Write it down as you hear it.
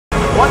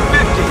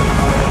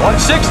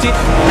160.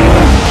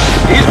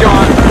 He's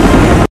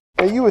gone.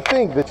 Now you would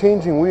think that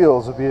changing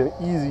wheels would be an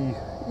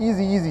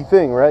easy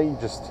thing, right? You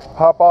just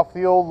pop off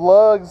the old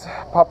lugs,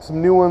 pop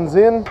some new ones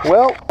in.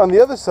 Well, on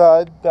the other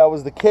side, that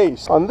was the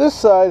case. On this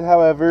side,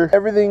 however,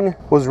 everything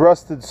was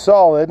rusted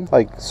solid,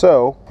 like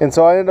so. And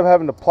so I ended up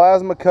having to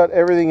plasma cut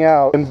everything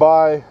out and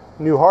buy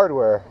new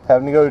hardware.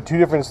 Having to go to 2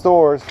 different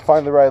stores to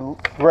find the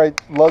right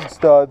lug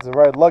studs and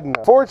right lug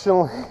nuts.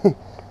 Fortunately,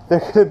 they're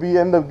going to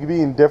end up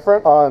being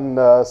different on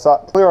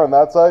clear on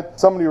that side.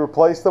 Somebody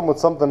replaced them with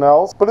something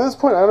else. But at this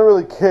point, I don't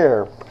really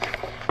care.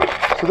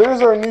 So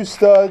there's our new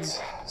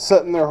studs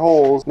set in their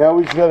holes. Now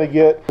we just got to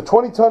get the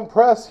 20-ton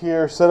press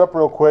here set up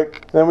real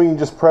quick. Then we can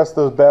just press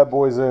those bad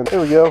boys in.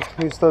 There we go.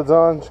 New studs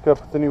on. Just got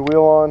to put the new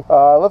wheel on.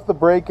 I left the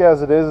brake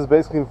as it is. It's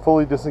basically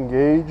fully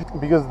disengaged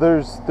because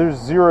there's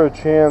zero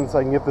chance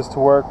I can get this to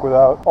work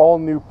without all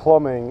new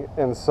plumbing.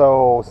 And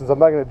so since I'm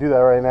not going to do that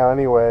right now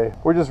anyway,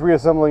 we're just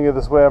reassembling it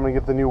this way. I'm going to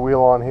get the new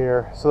wheel on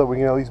here so that we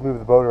can at least move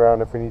the boat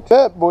around if we need to.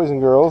 That, boys and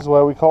girls, is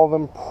why we call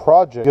them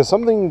projects. Because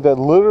something that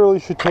literally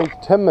should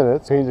take 10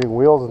 minutes, changing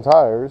wheels and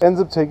tires, ends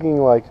up taking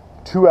like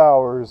 2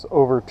 hours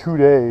over 2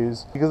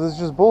 days because it's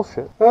just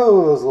bullshit. Another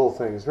one of those little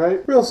things, right?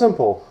 Real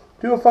simple.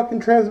 Do a fucking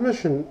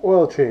transmission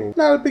oil change.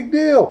 Not a big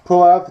deal.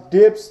 Pull out the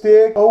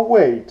dipstick. Oh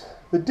wait,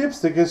 the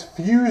dipstick has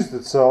fused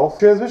itself.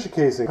 Transmission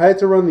casing. I had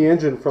to run the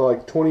engine for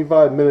like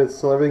 25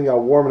 minutes till everything got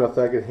warm enough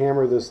that I could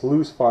hammer this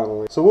loose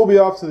finally. So we'll be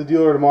off to the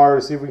dealer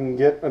tomorrow to see if we can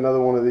get another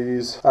one of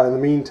these. In the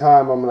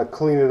meantime, I'm going to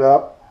clean it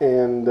up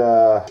and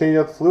change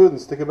out the fluid and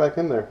stick it back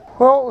in there.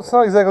 Well, it's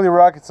not exactly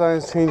rocket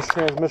science, change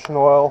transmission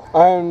oil.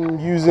 I'm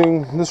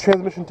using, this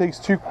transmission takes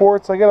 2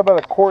 quarts. I got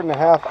about 1.5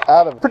 quarts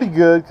out of it. Pretty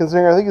good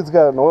considering I think it's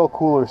got an oil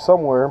cooler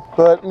somewhere.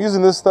 But I'm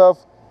using this stuff.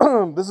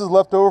 This is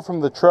left over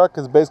from the truck.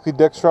 It's basically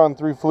Dextron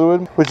 3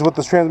 fluid, which is what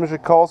this transmission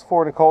calls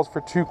for, and it calls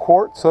for 2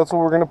 quarts. So that's what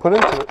we're gonna put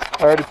into it.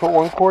 I already put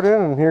 1 quart in,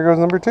 and here goes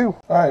number 2. All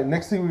right,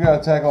 next thing we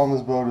gotta tackle on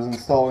this boat is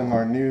installing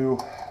our new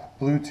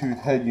Bluetooth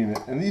head unit.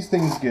 And these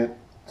things get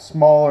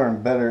smaller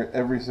and better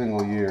every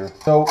single year.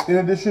 So in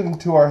addition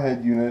to our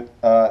head unit,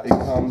 it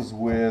comes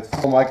with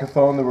a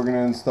microphone that we're going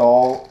to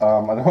install.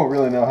 I don't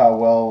really know how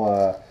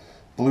well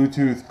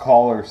Bluetooth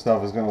collar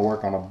stuff is going to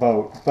work on a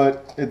boat,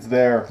 but it's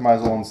there. Might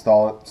as well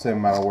install it. Same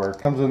amount of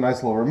work. Comes with a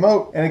nice little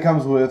remote, and it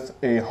comes with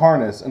a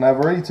harness. And I've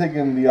already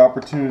taken the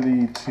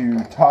opportunity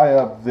to tie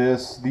up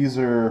this. These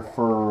are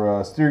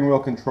for steering wheel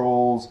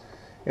controls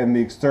and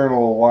the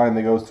external line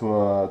that goes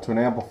to an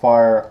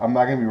amplifier. I'm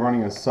not going to be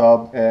running a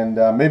sub, and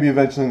maybe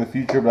eventually in the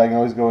future, but I can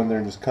always go in there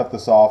and just cut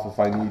this off if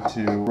I need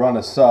to run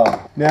a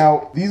sub.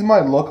 Now, these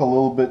might look a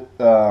little bit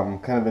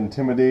kind of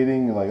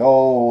intimidating, like,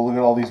 oh, look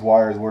at all these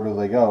wires, where do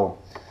they go?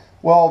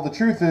 Well, the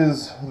truth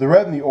is, the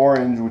red and the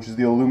orange, which is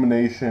the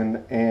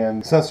illumination and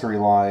accessory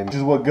line, which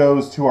is what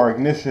goes to our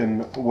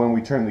ignition when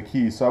we turn the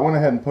key. So I went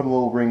ahead and put a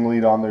little ring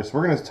lead on there. So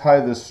we're going to tie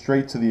this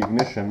straight to the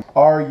ignition.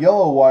 Our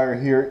yellow wire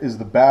here is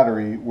the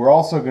battery. We're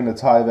also going to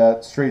tie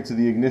that straight to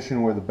the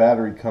ignition where the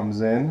battery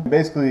comes in.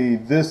 Basically,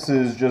 this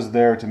is just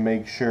there to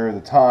make sure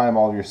the time,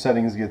 all your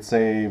settings get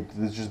saved.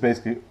 It's just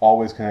basically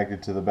always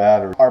connected to the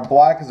battery. Our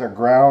black is our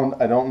ground.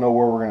 I don't know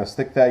where we're going to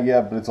stick that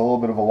yet, but it's a little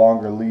bit of a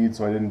longer lead,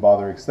 so I didn't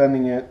bother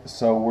extending it.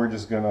 So we're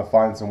just going to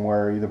find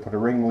somewhere, either put a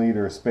ring lead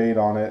or a spade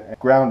on it and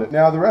ground it.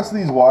 Now the rest of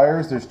these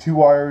wires, there's 2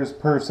 wires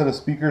per set of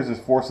speakers.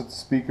 There's 4 sets of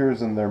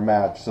speakers and they're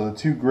matched. So the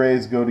 2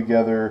 grays go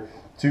together,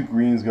 2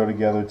 greens go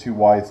together, 2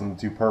 whites, and the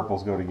 2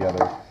 purples go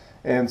together.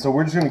 And so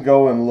we're just going to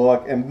go and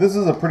look, and this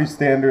is a pretty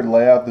standard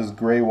layout, this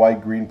gray,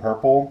 white, green,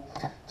 purple.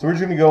 So we're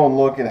just going to go and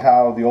look at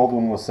how the old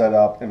one was set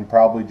up and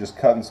probably just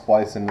cut and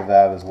splice into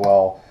that as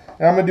well.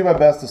 And I'm going to do my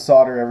best to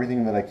solder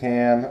everything that I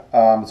can.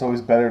 It's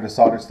always better to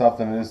solder stuff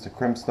than it is to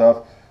crimp stuff.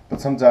 But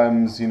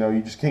sometimes, you know,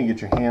 you just can't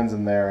get your hands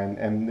in there,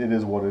 and it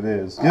is what it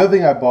is. The other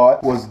thing I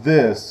bought was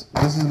this.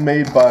 This is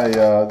made by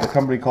the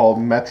company called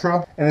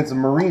Metra, and it's a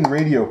marine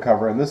radio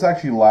cover. And this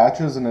actually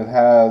latches, and it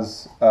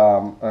has, I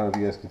don't know if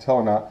you guys can tell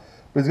or not,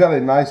 but it's got a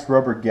nice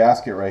rubber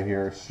gasket right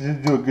here. It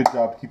should do a good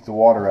job to keep the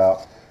water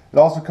out. It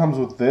also comes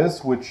with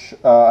this, which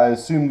I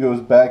assume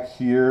goes back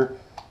here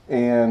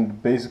and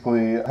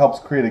basically helps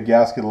create a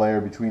gasket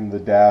layer between the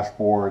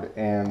dashboard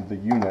and the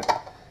unit.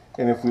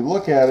 And if we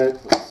look at it,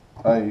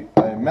 I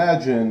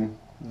imagine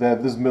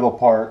that this middle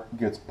part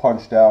gets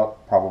punched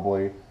out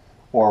probably,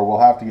 or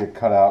will have to get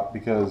cut out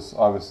because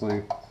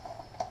obviously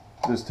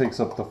this takes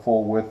up the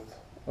full width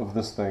of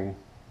this thing.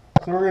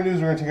 So what we're going to do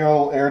is we're going to take a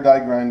little air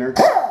die grinder,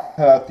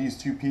 cut out these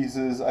 2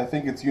 pieces. I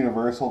think it's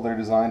universal. They're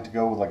designed to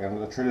go with like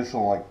a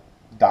traditional like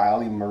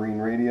dialing marine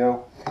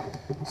radio.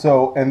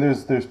 So, and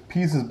there's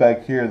pieces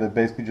back here that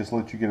basically just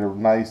let you get a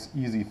nice,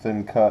 easy,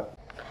 thin cut.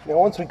 Now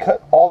once we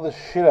cut all this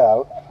shit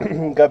out,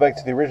 got back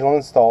to the original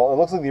install, it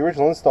looks like the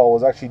original install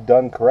was actually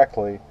done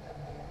correctly.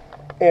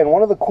 And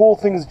one of the cool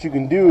things that you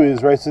can do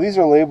is, right, so these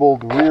are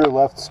labeled rear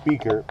left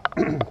speaker.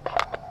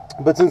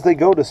 But since they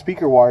go to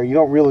speaker wire, you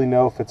don't really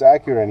know if it's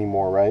accurate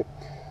anymore, right?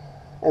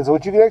 And so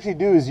what you can actually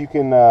do is you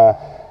can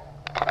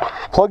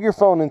plug your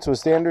phone into a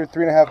standard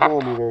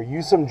 3.5mm,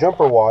 use some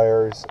jumper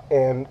wires,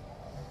 and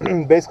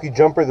basically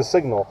jumper the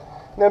signal.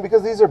 Now,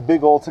 because these are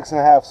big old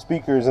 6.5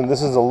 speakers and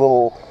this is a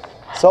little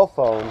cell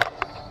phone,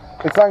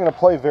 it's not going to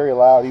play very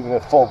loud even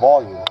at full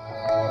volume.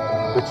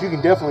 But you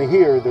can definitely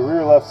hear the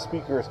rear left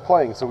speaker is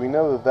playing, so we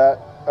know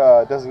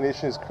that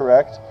designation is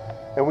correct,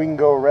 and we can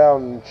go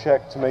around and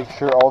check to make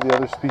sure all the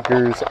other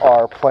speakers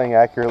are playing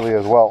accurately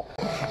as well.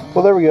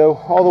 Well, there we go.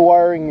 All the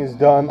wiring is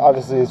done.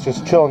 Obviously, it's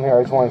just chilling here.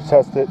 I just wanted to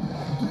test it.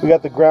 We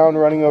got the ground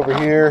running over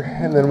here,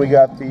 and then we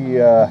got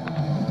the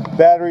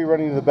battery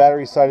running to the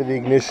battery side of the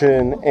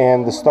ignition,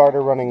 and the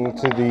starter running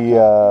to the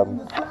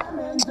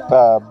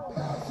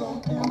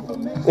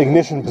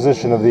ignition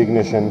position of the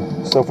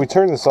ignition. So if we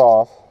turn this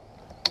off,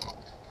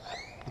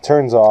 it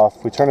turns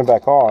off. We turn it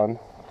back on.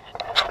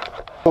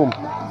 Boom.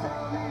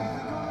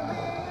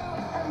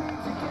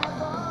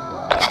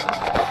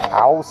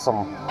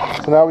 Awesome.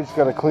 So now we just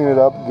got to clean it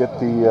up, get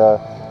the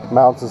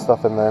mounts and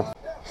stuff in there.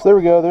 So there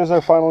we go. There's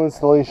our final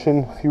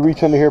installation. If you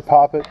reach under here,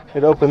 pop it,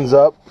 it opens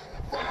up.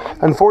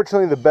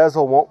 Unfortunately, the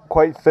bezel won't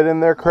quite fit in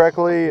there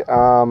correctly,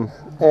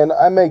 and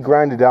I may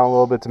grind it down a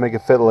little bit to make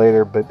it fit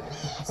later, but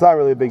it's not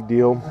really a big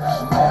deal.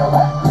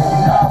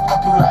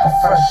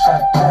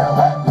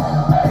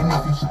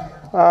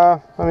 I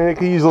mean, it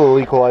could use a little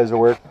equalizer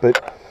work,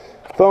 but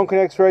phone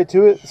connects right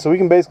to it, so we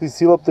can basically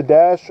seal up the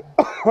dash,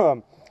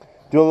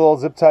 do a little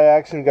zip tie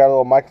action. We got a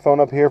little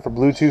microphone up here for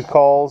Bluetooth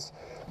calls.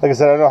 Like I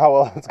said, I don't know how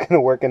well it's going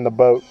to work in the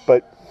boat,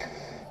 but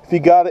if you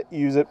got it,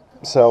 use it.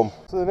 So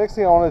the next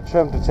thing I want to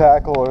attempt to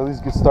tackle, or at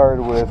least get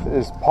started with,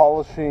 is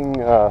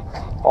polishing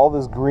all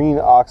this green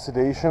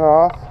oxidation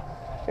off.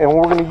 And what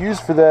we're going to use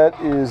for that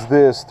is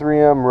this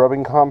 3M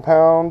rubbing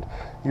compound.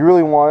 You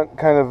really want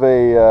kind of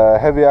a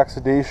heavy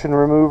oxidation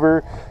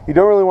remover. You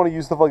don't really want to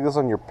use stuff like this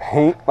on your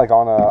paint, like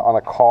on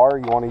a car.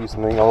 You want to use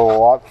something a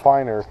lot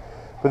finer.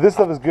 But this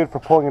stuff is good for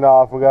pulling it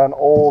off. We got an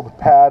old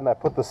pad, and I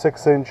put the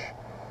 6-inch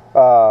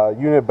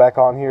unit back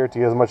on here to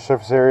get as much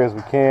surface area as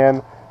we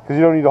can, because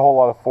you don't need a whole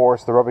lot of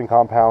force. The rubbing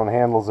compound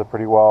handles it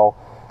pretty well,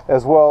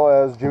 as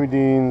as Jimmy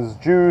Dean's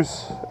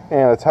juice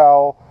and a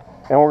towel.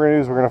 And what we're going to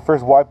do is we're going to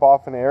first wipe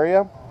off an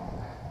area,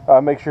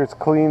 make sure it's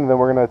clean, and then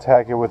we're going to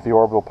attack it with the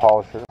orbital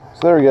polisher.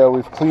 So there we go,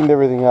 we've cleaned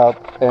everything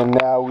up, and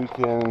now we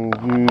can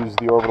use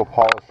the orbital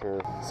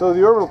polisher. So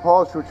the orbital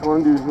polisher, what you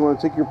want to do is you want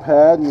to take your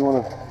pad and you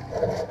want to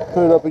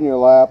put it up in your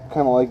lap,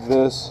 kind of like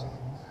this.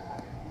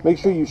 Make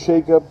sure you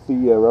shake up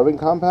the rubbing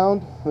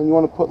compound, and you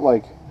want to put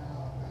like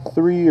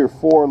 3 or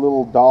 4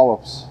 little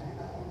dollops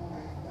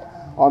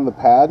on the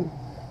pad,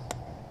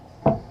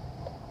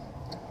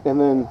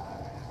 and then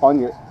on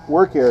your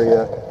work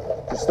area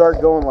just start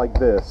going like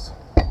this.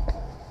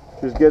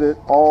 Just get it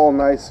all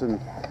nice and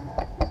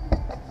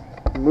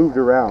moved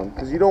around,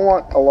 because you don't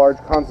want a large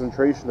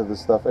concentration of this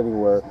stuff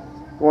anywhere.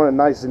 You want it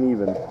nice and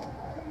even.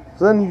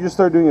 So then you just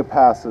start doing it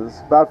passes,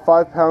 about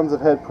 5 pounds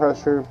of head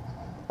pressure,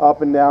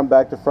 up and down,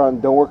 back to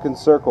front. Don't work in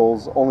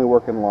circles, only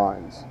work in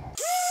lines.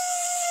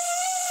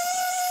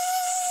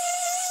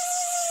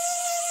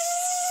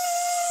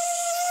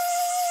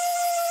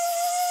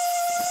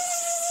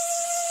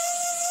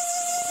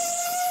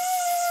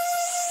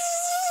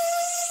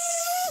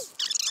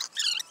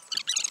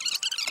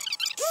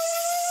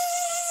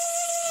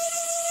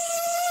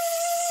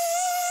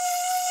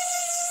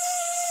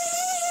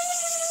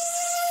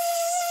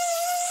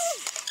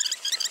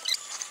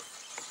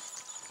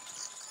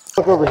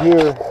 Look over here,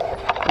 you're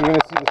going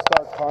to see the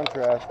stark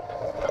contrast.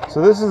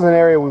 So this is an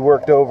area we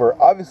worked over.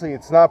 Obviously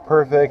it's not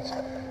perfect,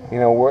 you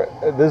know,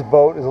 this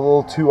boat is a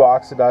little too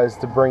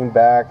oxidized to bring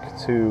back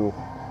to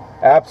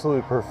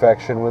absolute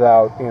perfection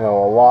without, you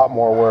know, a lot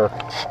more work.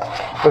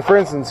 But for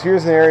instance,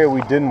 here's an area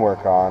we didn't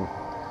work on,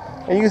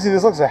 and you can see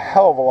this looks a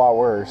hell of a lot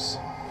worse.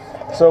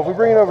 So if we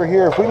bring it over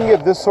here, if we can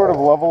get this sort of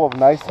level of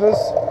niceness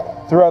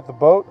throughout the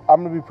boat,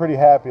 I'm going to be pretty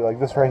happy, like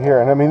this right here.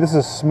 And I mean, this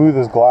is smooth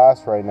as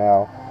glass right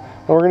now.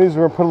 What we're going to do is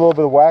we're going to put a little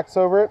bit of wax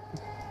over it,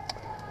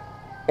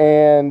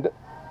 and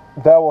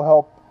that will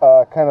help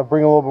kind of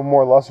bring a little bit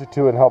more luster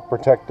to it and help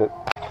protect it.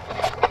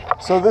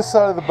 So this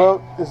side of the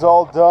boat is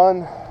all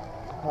done.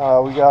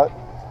 We got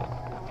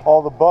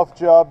all the buff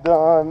job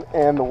done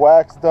and the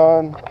wax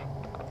done.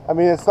 I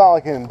mean, it's not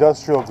like an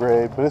industrial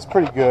grade, but it's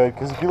pretty good,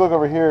 because if you look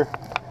over here,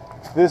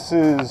 this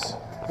is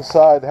the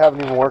side I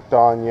haven't even worked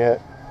on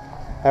yet.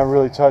 Haven't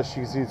really touched.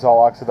 You can see it's all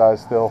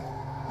oxidized still.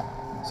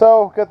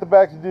 So, got the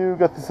back to do,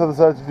 got this other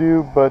side to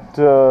do, but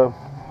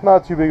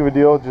not too big of a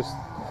deal. Just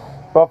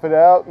buff it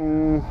out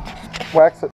and wax it.